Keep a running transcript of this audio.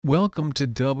Welcome to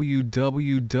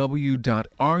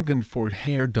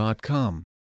www.arganforhair.com.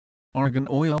 Argan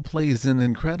oil plays an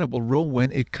incredible role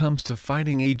when it comes to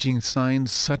fighting aging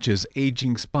signs such as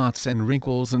aging spots and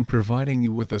wrinkles and providing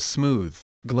you with a smooth,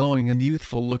 glowing and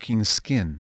youthful-looking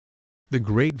skin. The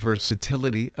great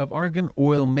versatility of argan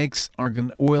oil makes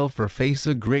argan oil for face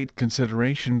a great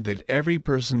consideration that every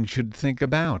person should think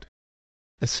about.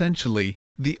 Essentially,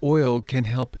 the oil can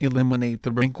help eliminate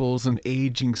the wrinkles and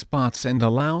aging spots and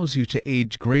allows you to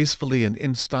age gracefully and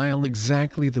in style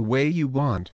exactly the way you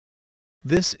want.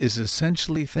 This is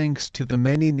essentially thanks to the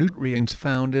many nutrients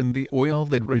found in the oil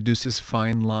that reduces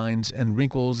fine lines and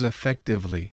wrinkles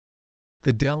effectively.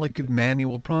 The delicate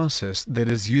manual process that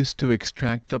is used to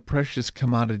extract the precious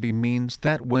commodity means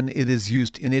that when it is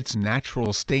used in its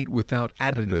natural state without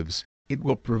additives, it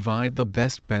will provide the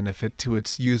best benefit to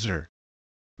its user.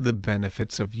 The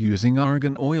benefits of using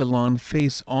argan oil on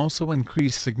face also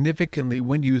increase significantly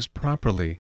when used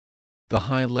properly. The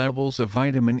high levels of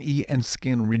vitamin E and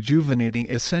skin rejuvenating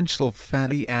essential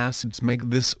fatty acids make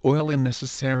this oil a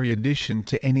necessary addition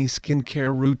to any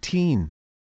skincare routine.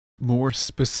 More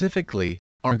specifically,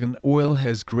 argan oil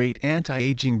has great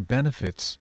anti-aging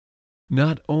benefits.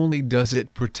 Not only does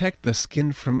it protect the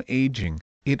skin from aging,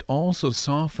 it also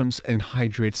softens and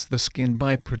hydrates the skin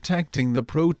by protecting the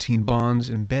protein bonds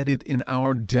embedded in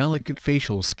our delicate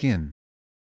facial skin.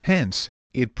 Hence,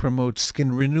 it promotes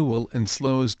skin renewal and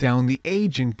slows down the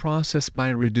aging process by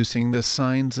reducing the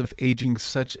signs of aging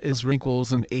such as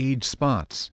wrinkles and age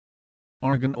spots.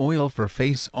 Argan oil for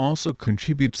face also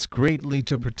contributes greatly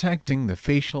to protecting the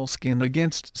facial skin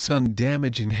against sun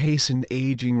damage and hasten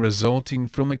aging resulting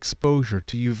from exposure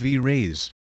to UV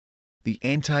rays. The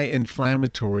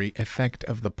anti-inflammatory effect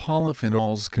of the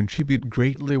polyphenols contribute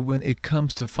greatly when it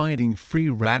comes to fighting free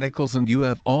radicals, and you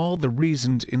have all the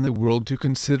reasons in the world to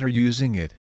consider using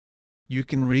it. You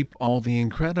can reap all the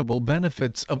incredible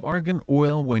benefits of argan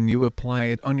oil when you apply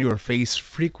it on your face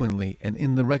frequently and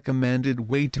in the recommended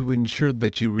way to ensure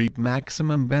that you reap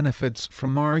maximum benefits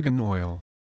from argan oil.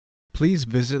 Please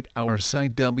visit our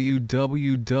site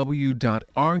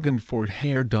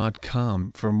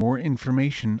www.arganforhair.com for more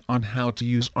information on how to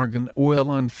use argan oil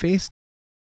on face.